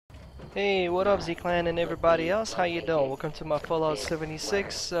Hey, what up Z-Clan and everybody else? How you doing? Welcome to my Fallout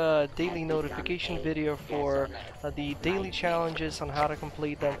 76 daily notification video for the daily challenges on how to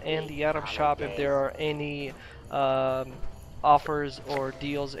complete them and the item shop if there are any offers or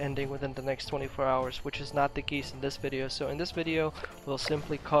deals ending within the next 24 hours, which is not the case in this video. So in this video, we'll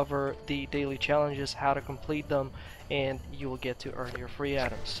simply cover the daily challenges, how to complete them, and you will get to earn your free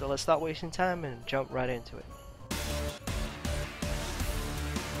items. So let's stop wasting time and jump right into it.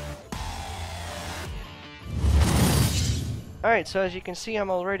 Alright, so as you can see,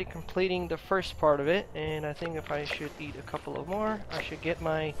 I'm already completing the first part of it, and I think if I should eat a couple of more, I should get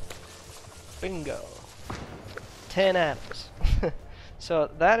my bingo 10 atoms.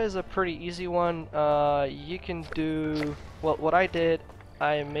 So that is a pretty easy one. You can do, well, what I did,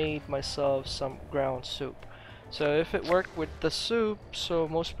 I made myself some ground soup. So if it worked with the soup, so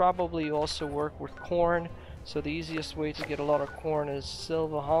most probably also work with corn. So the easiest way to get a lot of corn is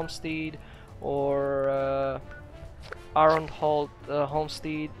Silva Homestead or Iron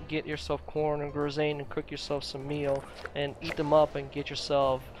Homestead. Get yourself corn and grozane and cook yourself some meal and eat them up and get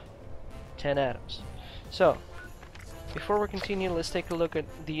yourself 10 atoms. So before we continue, let's take a look at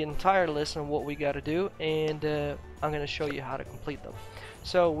the entire list and what we got to do, and I'm going to show you how to complete them.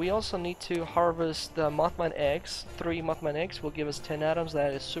 So we also need to harvest the Mothman eggs. 3 Mothman eggs will give us 10 atoms.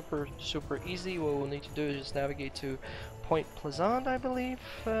 That is super easy. What we'll need to do is just navigate to Point Pleasant, I believe,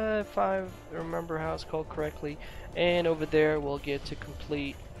 if I remember how it's called correctly, and over there we'll get to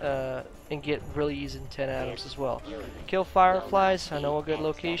complete and get really easy 10 atoms as well. Kill fireflies. I know a good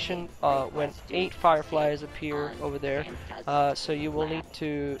location when 8 fireflies appear over there, so you will need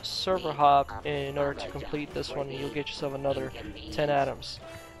to server hop in order to complete this one, and you'll get yourself another 10 atoms.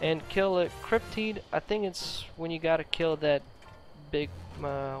 And kill a cryptid. I think it's when you gotta kill that big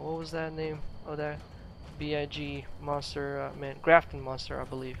what was that name? Oh, that BIG monster, man, Grafton monster, I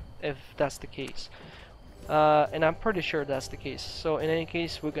believe, if that's the case. And I'm pretty sure that's the case. So in any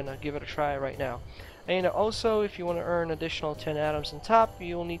case, we're gonna give it a try right now. And also, if you want to earn additional 10 atoms on top,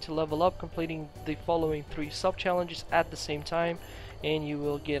 you'll need to level up completing the following 3 sub-challenges at the same time, and you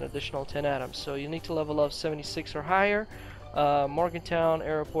will get additional 10 atoms. So you need to level up 76 or higher, Morgantown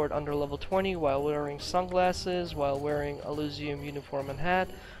Airport under level 20 while wearing sunglasses, while wearing Elysium uniform and hat,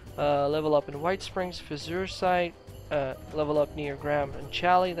 level up in White Springs, Fissure Site, level up near Graham and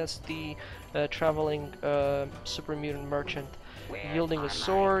Chally, that's the traveling super mutant merchant, yielding a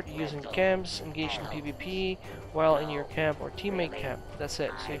sword, using chems, engaged in PvP while in your camp or teammate camp. That's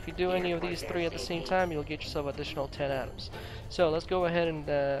it. So if you do any of these 3 at the same time, you'll get yourself additional 10 atoms. So let's go ahead and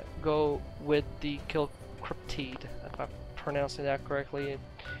go with the kill cryptid, if I'm pronouncing that correctly. I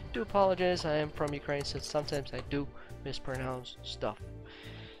do apologize, I am from Ukraine, so sometimes I do mispronounce stuff.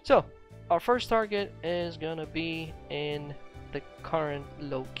 So our first target is gonna be in the current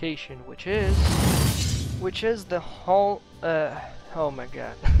location, which is the whole oh my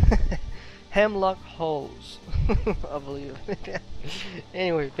god, Hemlock Holes. I believe.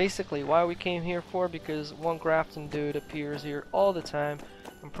 Anyway, basically why we came here for, because one Grafton dude appears here all the time.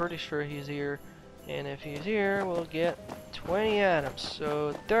 I'm pretty sure he's here, and if he's here we'll get 20 atoms.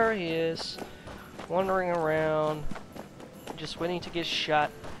 So there he is, wandering around just waiting to get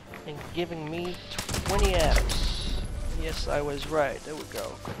shot and giving me 20 atoms. Yes, I was right. There we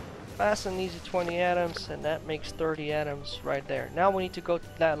go. Fast and easy 20 atoms, and that makes 30 atoms right there. Now we need to go to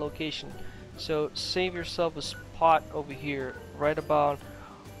that location. So save yourself a spot over here, right about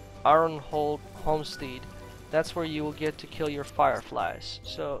Ironhold Homestead. That's where you will get to kill your fireflies.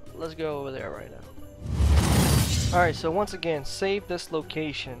 So let's go over there right now. Alright, so once again, save this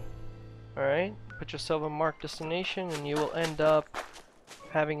location. Alright, put yourself a marked destination, and you will end up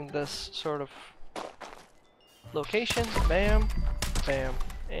having this sort of location. Bam, bam,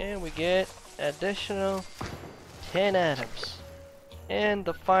 and we get additional 10 atoms. And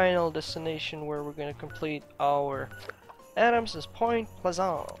the final destination where we're going to complete our atoms is Point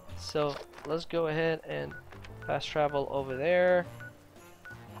Pleasant. So let's go ahead and fast travel over there.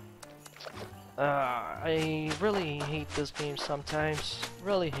 I really hate this game sometimes.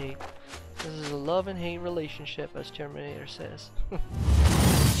 Really hate. This is a love and hate relationship, as Terminator says.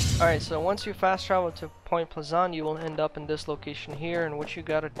 Alright, so once you fast travel to Point Pleasant, you will end up in this location here, and what you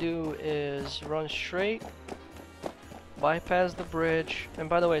gotta do is run straight, bypass the bridge, and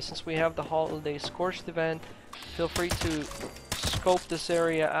by the way, since we have the holiday scorched event, feel free to scope this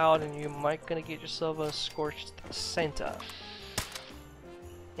area out and you might gonna get yourself a scorched Santa.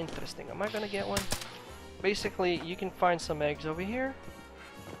 Interesting. Am I gonna get one? Basically, you can find some eggs over here.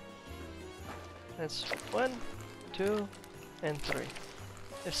 That's 1, 2, and 3.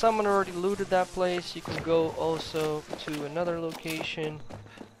 If someone already looted that place, you can go also to another location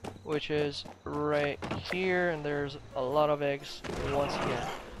which is right here, and there's a lot of eggs once again.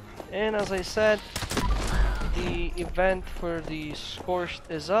 And as I said, the event for the scorched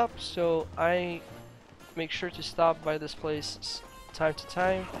is up, so I make sure to stop by this place time to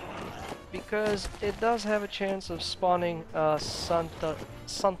time, because it does have a chance of spawning Santa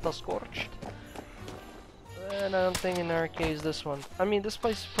Scorched. And I don't think in our case this one. I mean, this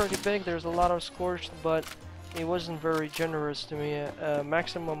place is pretty big, there's a lot of Scorched, but it wasn't very generous to me.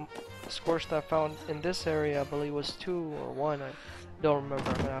 Maximum Scorched I found in this area, I believe, was 2 or 1. I don't remember.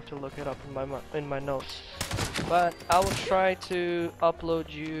 I'm gonna have to look it up in my notes. But I will try to upload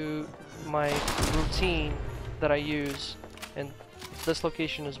you my routine that I use, and this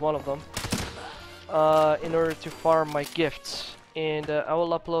location is one of them, in order to farm my gifts. And I will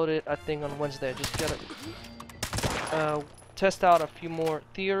upload it, I think, on Wednesday. I just gotta test out a few more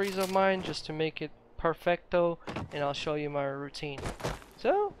theories of mine just to make it perfecto, and I'll show you my routine.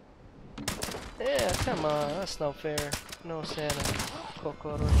 So, yeah, come on, that's not fair. No Santa.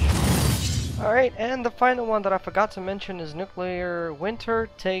 Cockroach. Alright, and the final one that I forgot to mention is Nuclear Winter.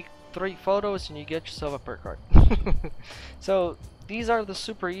 Take 3 photos and you get yourself a perk card. So, these are the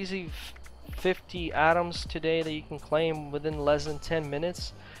super easy 50 atoms today that you can claim within less than 10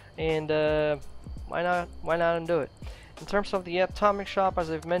 minutes. And why not do it? In terms of the atomic shop,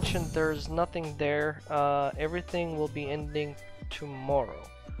 as I've mentioned, there's nothing there. Everything will be ending tomorrow.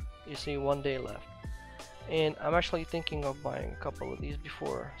 You see, 1 day left. And I'm actually thinking of buying a couple of these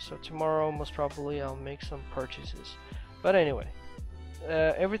before. So tomorrow, most probably, I'll make some purchases. But anyway,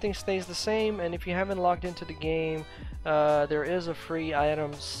 everything stays the same. And if you haven't logged into the game, there is a free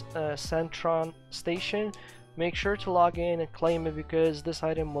items Centron station. Make sure to log in and claim it, because this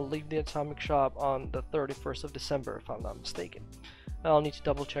item will leave the atomic shop on the 31st of December, if I'm not mistaken. I'll need to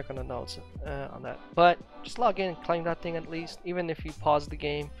double check on the notes on that. But just log in and claim that thing at least, even if you pause the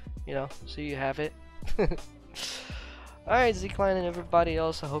game, you know, so you have it. Alright, Z-Clan and everybody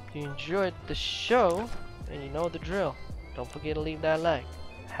else, I hope you enjoyed the show, and you know the drill. Don't forget to leave that like.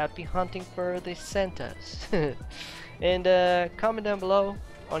 Happy hunting for the Santas. And comment down below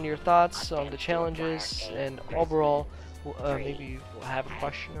on your thoughts on the challenges, and overall, maybe you have a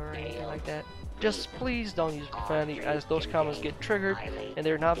question or anything like that. Just please don't use profanity, as those comments get triggered and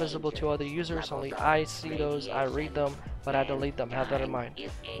they're not visible to other users. Only I see those, I read them, but I delete them. Have that in mind.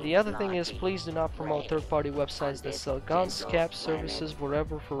 The other thing is, please do not promote third-party websites that sell guns, caps, services,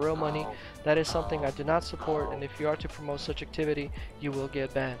 whatever for real money. That is something I do not support, and if you are to promote such activity, you will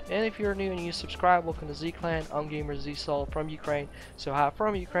get banned. And if you're new and you subscribe, welcome to Z-Clan. I'm Gamer Z-Soul from Ukraine, so hi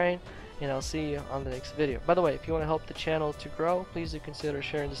from Ukraine, and I'll see you on the next video. By the way, if you want to help the channel to grow, please do consider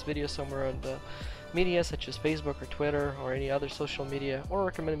sharing this video somewhere on the media, such as Facebook or Twitter or any other social media, or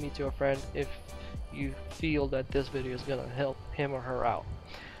recommend me to a friend if you feel that this video is gonna help him or her out.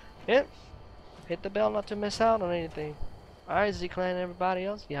 And hit the bell not to miss out on anything. Alright, Z-Clan and everybody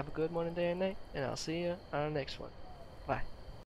else, you have a good morning, day, and night, and I'll see you on the next one. Bye.